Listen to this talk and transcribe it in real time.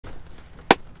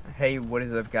Hey, what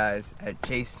is up guys?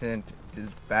 Adjacent is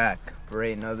back for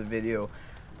another video.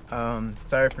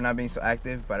 Sorry for not being so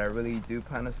active, but I really do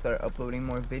plan to start uploading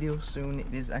more videos soon.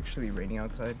 It is actually raining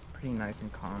outside, pretty nice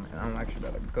and calm, and I'm actually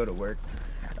about to go to work.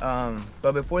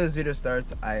 But before this video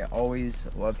starts, I always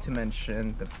love to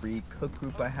mention the free cook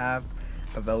group I have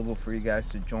available for you guys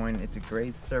to join. It's a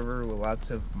great server with lots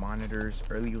of monitors,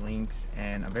 early links,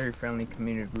 and a very friendly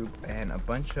community group, and a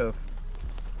bunch of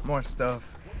more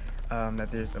stuff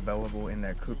that there's available in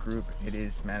that cook group. It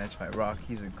is managed by Rock.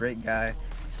 He's a great guy.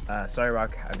 Sorry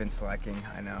Rock, I've been slacking,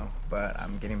 I know, but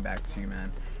I'm getting back to you,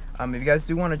 man. If you guys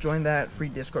do want to join that free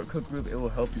Discord cook group, it will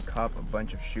help you cop a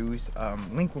bunch of shoes.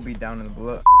 Link will be down in the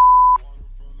below.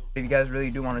 If you guys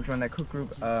really do want to join that cook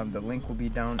group, the link will be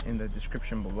down in the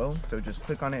description below, so just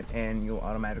click on it and you'll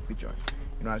automatically join.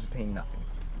 You don't have to pay nothing.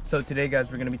 So today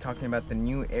guys, we're going to be talking about the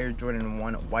new Air Jordan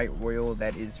 1 White Royal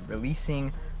that is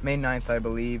releasing May 9th, I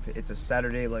believe. It's a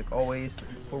Saturday like always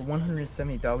for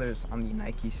 $170 on the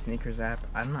Nike sneakers app.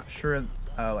 I'm not sure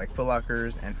like Foot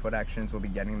Lockers and Foot Actions will be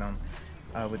getting them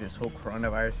with this whole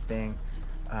coronavirus thing.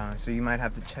 So you might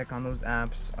have to check on those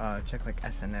apps, check like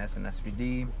SNS and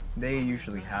SVD. They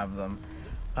usually have them.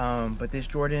 But this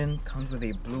Jordan comes with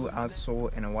a blue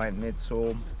outsole and a white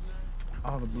midsole.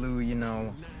 All the blue, you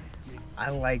know, I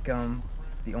like them.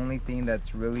 The only thing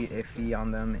that's really iffy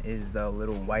on them is the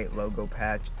little white logo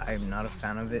patch. I'm not a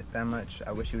fan of it that much.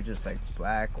 I wish it was just like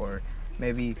black or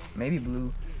maybe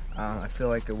blue. I feel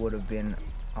like it would have been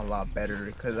a lot better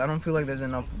because I don't feel like there's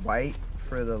enough white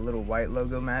for the little white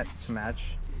logo mat to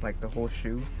match like the whole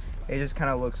shoe. It just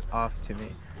kind of looks off to me.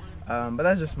 But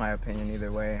that's just my opinion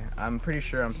either way. I'm pretty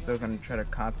sure I'm still going to try to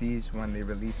cop these when they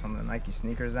release on the Nike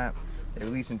sneakers app. They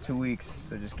release in 2 weeks,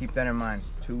 so just keep that in mind.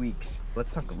 2 weeks.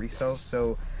 Let's talk resale.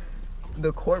 So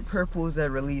the court purples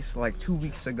that released like 2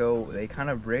 weeks ago, they kind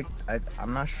of bricked.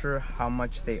 I'm not sure how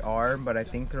much they are, but I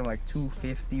think they're like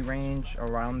 250 range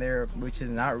around there, which is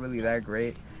not really that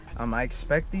great. I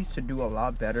expect these to do a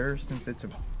lot better since it's a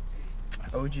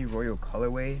OG Royal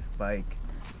colorway. Like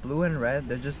blue and red,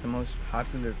 they're just the most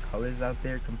popular colors out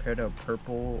there compared to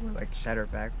purple or like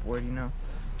shattered backboard, you know.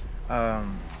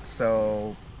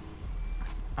 So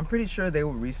I'm pretty sure they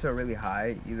will resell really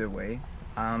high either way.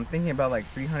 I'm thinking about like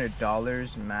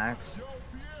 $300 max,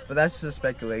 but that's just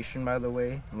speculation, by the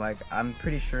way. Like I'm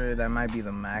pretty sure that might be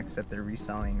the max that they're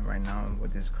reselling right now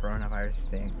with this coronavirus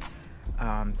thing.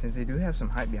 Since they do have some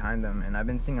hype behind them, and I've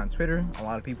been seeing on Twitter a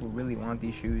lot of people really want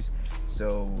these shoes,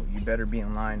 so you better be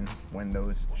in line when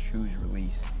those shoes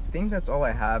release. I think that's all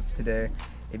I have today.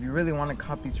 If you really want to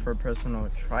cop these for personal,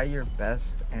 try your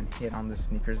best and hit on the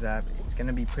sneakers app. It's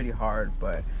gonna be pretty hard,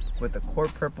 but with the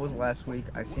court purples last week,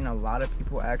 I've seen a lot of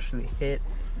people actually hit,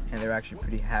 and they're actually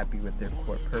pretty happy with their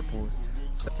court purples.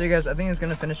 So you guys, I think it's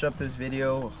gonna finish up this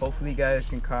video. Hopefully you guys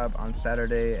can cop on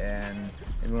Saturday, and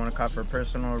if you want to cop for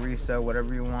personal, resale,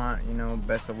 whatever you want, you know,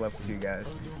 best of luck to you guys.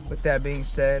 With that being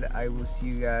said, I will see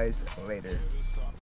you guys later.